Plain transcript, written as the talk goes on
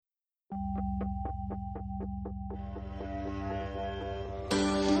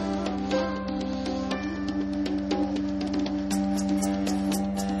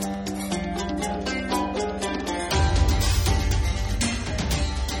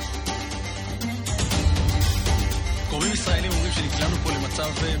נקלענו פה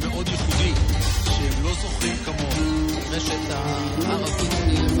למצב מאוד ייחודי, שהם לא זוכרים כמוהו. רשת הערבית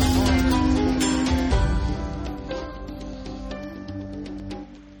לבנון.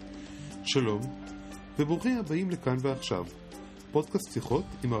 שלום, וברוכים הבאים לכאן ועכשיו, פודקאסט שיחות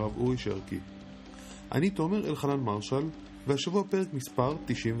עם הרב אורי שרקי. אני תומר אלחנן מרשל, והשבוע פרק מספר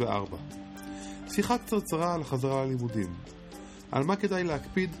 94. שיחה קצרצרה על החזרה ללימודים. על מה כדאי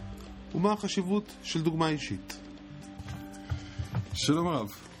להקפיד, ומה החשיבות של דוגמה אישית. שלום הרב.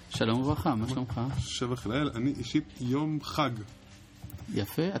 שלום וברכה, מה שלומך? שבח לאל, אני אישית יום חג.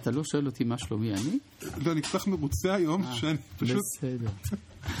 יפה, אתה לא שואל אותי מה שלומי אני? לא, אני קצת מרוצה היום, שאני פשוט... בסדר.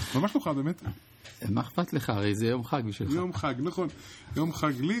 ממש שלומך באמת? מה אכפת לך? הרי זה יום חג בשבילך. יום חג, נכון. יום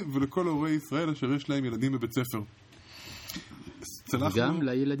חג לי ולכל הורי ישראל אשר יש להם ילדים בבית ספר. גם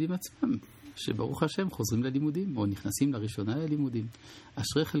לילדים עצמם, שברוך השם חוזרים ללימודים, או נכנסים לראשונה ללימודים.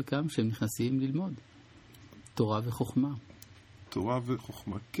 אשרי חלקם שהם נכנסים ללמוד. תורה וחוכמה. תורה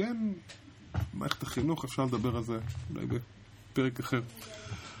וחוכמה, כן. מערכת החינוך, אפשר לדבר על זה אולי בפרק אחר.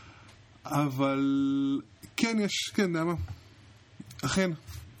 אבל כן יש, כן, למה? אכן,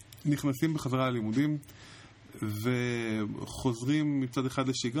 נכנסים בחזרה ללימודים וחוזרים מצד אחד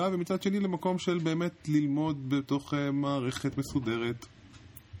לשגרה ומצד שני למקום של באמת ללמוד בתוך מערכת מסודרת.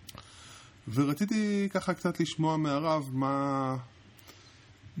 ורציתי ככה קצת לשמוע מהרב מה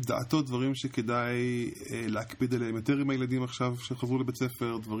דעתו, דברים שכדאי להקפיד עליהם יותר עם הילדים עכשיו שחזרו לבית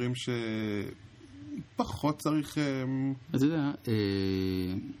ספר, דברים שפחות צריך... אז אתה יודע,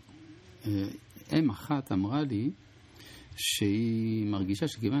 אם אחת אמרה לי שהיא מרגישה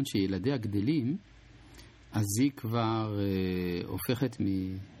שכיוון שילדיה גדלים, אז היא כבר הופכת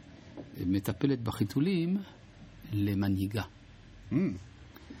מטפלת בחיתולים למנהיגה.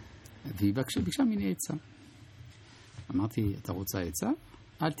 והיא ביקשה מיני עצה. אמרתי, אתה רוצה עצה?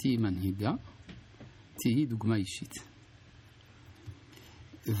 אל תהי מנהיגה, תהי דוגמה אישית.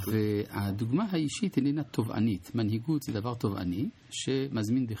 והדוגמה האישית איננה תובענית. מנהיגות זה דבר תובעני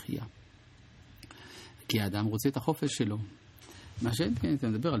שמזמין דחייה. כי האדם רוצה את החופש שלו. מה שאין, אתה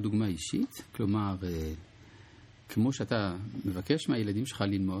מדבר על דוגמה אישית, כלומר, כמו שאתה מבקש מהילדים שלך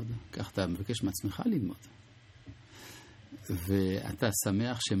ללמוד, כך אתה מבקש מעצמך ללמוד. ואתה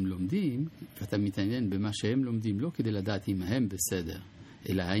שמח שהם לומדים, ואתה מתעניין במה שהם לומדים, לא כדי לדעת אם הם בסדר,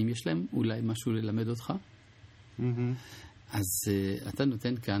 אלא האם יש להם אולי משהו ללמד אותך. אז אתה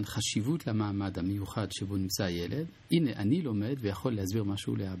נותן כאן חשיבות למעמד המיוחד שבו נמצא הילד. הנה, אני לומד ויכול להסביר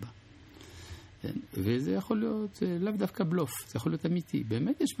משהו לאבא. וזה יכול להיות לאו דווקא בלוף, זה יכול להיות אמיתי.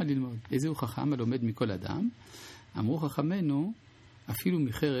 באמת יש מה ללמוד. איזהו חכם הלומד מכל אדם? אמרו חכמנו, אפילו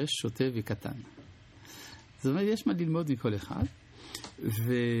מחרש שוטה וקטן. זאת אומרת, יש מה ללמוד מכל אחד,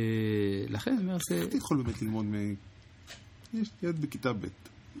 ולכן אני אומר זה... אתה יכול באמת ללמוד יש ילד בכיתה ב'.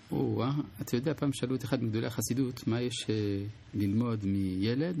 אתה יודע, פעם שאלו את אחד מגדולי החסידות, מה יש ללמוד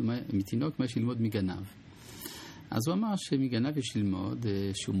מילד, מתינוק, מה יש ללמוד מגנב. אז הוא אמר שמגנב יש ללמוד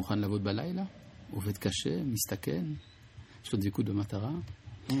שהוא מוכן לעבוד בלילה, עובד קשה, מסתכן, יש לו דבקות במטרה,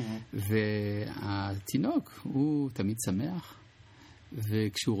 והתינוק הוא תמיד שמח,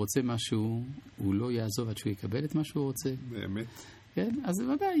 וכשהוא רוצה משהו, הוא לא יעזוב עד שהוא יקבל את מה שהוא רוצה. באמת. כן? אז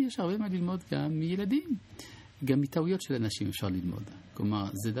בוודאי יש הרבה מה ללמוד גם מילדים. גם מטעויות של אנשים אפשר ללמוד. כלומר,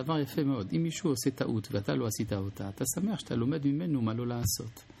 זה דבר יפה מאוד. אם מישהו עושה טעות ואתה לא עשית אותה, אתה שמח שאתה לומד ממנו מה לא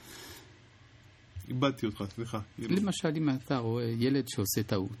לעשות. איבדתי אותך, סליחה. למשל, אם אתה רואה ילד שעושה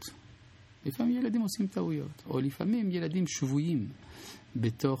טעות, לפעמים ילדים עושים טעויות, או לפעמים ילדים שבויים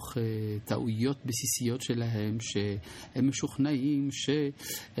בתוך טעויות בסיסיות שלהם, שהם משוכנעים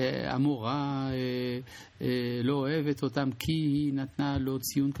שהמורה לא אוהבת אותם כי היא נתנה לו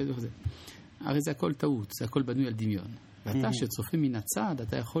ציון כזה וכזה. הרי זה הכל טעות, זה הכל בנוי על דמיון. ואתה שצופה מן הצד,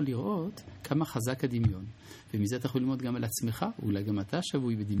 אתה יכול לראות כמה חזק הדמיון. ומזה אתה יכול ללמוד גם על עצמך, אולי גם אתה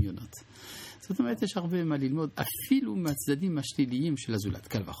שבוי בדמיונות. זאת אומרת, יש הרבה מה ללמוד, אפילו מהצדדים השליליים של הזולת.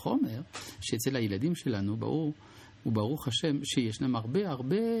 קל וחומר, שאצל הילדים שלנו, וברוך השם, שישנם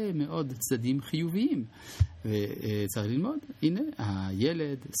הרבה מאוד צדדים חיוביים. וצריך ללמוד, הנה,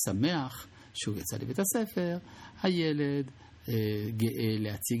 הילד שמח שהוא יצא לבית הספר, הילד גאה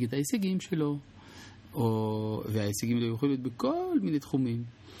להציג את ההישגים שלו, וההישגים האלה יכולים להיות בכל מיני תחומים,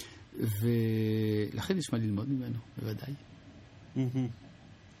 ולכן יש מה ללמוד ממנו, בוודאי.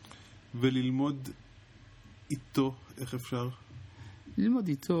 וללמוד איתו, איך אפשר? ללמוד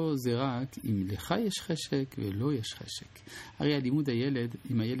איתו זה רק אם לך יש חשק ולא יש חשק. הרי הלימוד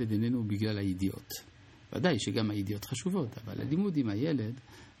עם הילד איננו בגלל הידיעות. ודאי שגם הידיעות חשובות, אבל הלימוד עם הילד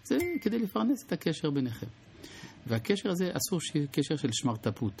זה כדי לפרנס את הקשר ביניכם. והקשר הזה אסור שיהיה קשר של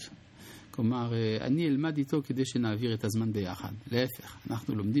שמרטפות. כלומר, אני אלמד איתו כדי שנעביר את הזמן ביחד. להפך,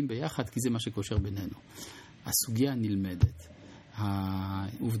 אנחנו לומדים ביחד כי זה מה שקושר בינינו. הסוגיה נלמדת.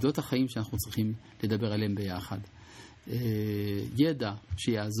 העובדות החיים שאנחנו צריכים לדבר עליהם ביחד, ידע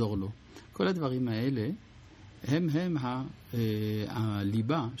שיעזור לו. כל הדברים האלה הם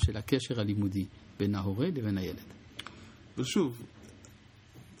הליבה של הקשר הלימודי בין ההורה לבין הילד. ושוב,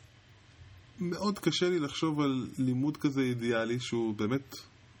 מאוד קשה לי לחשוב על לימוד כזה אידיאלי שהוא באמת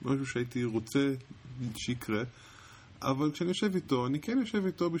משהו שהייתי רוצה שיקרה, אבל כשאני יושב איתו, אני כן יושב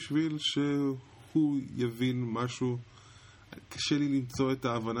איתו בשביל שהוא יבין משהו. קשה לי למצוא את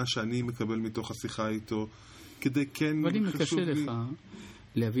ההבנה שאני מקבל מתוך השיחה איתו, כדי כן אבל אם קשה לך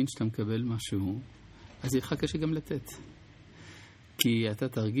להבין שאתה מקבל משהו, אז יהיה לך קשה גם לתת. כי אתה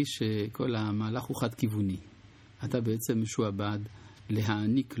תרגיש שכל המהלך הוא חד כיווני. אתה בעצם משועבד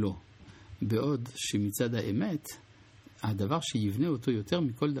להעניק לו. בעוד שמצד האמת, הדבר שיבנה אותו יותר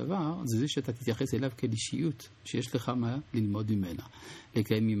מכל דבר, זה שאתה תתייחס אליו כאישיות, שיש לך מה ללמוד ממנה,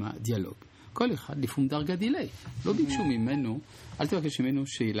 לקיים עם הדיאלוג. כל אחד לפעמים דרגה דילי. לא ביקשו ממנו, אל תבקש ממנו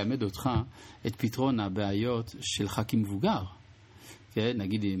שילמד אותך את פתרון הבעיות שלך כמבוגר. כן?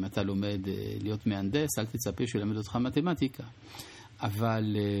 נגיד, אם אתה לומד להיות מהנדס, אל תצפה שהוא ילמד אותך מתמטיקה.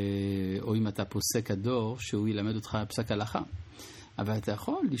 אבל, או אם אתה פוסק הדור, שהוא ילמד אותך פסק הלכה. אבל אתה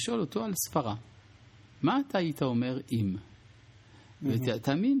יכול לשאול אותו על ספרה. מה אתה היית אומר אם?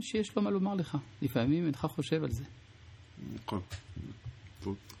 ותאמין שיש לו מה לומר לך. לפעמים אינך חושב על זה. נכון.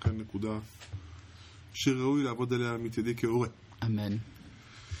 זאת כאן נקודה שראוי לעבוד עליה מצדי כהורה. אמן.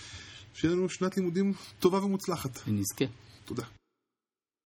 שיהיה לנו שנת לימודים טובה ומוצלחת. ונזכה. תודה.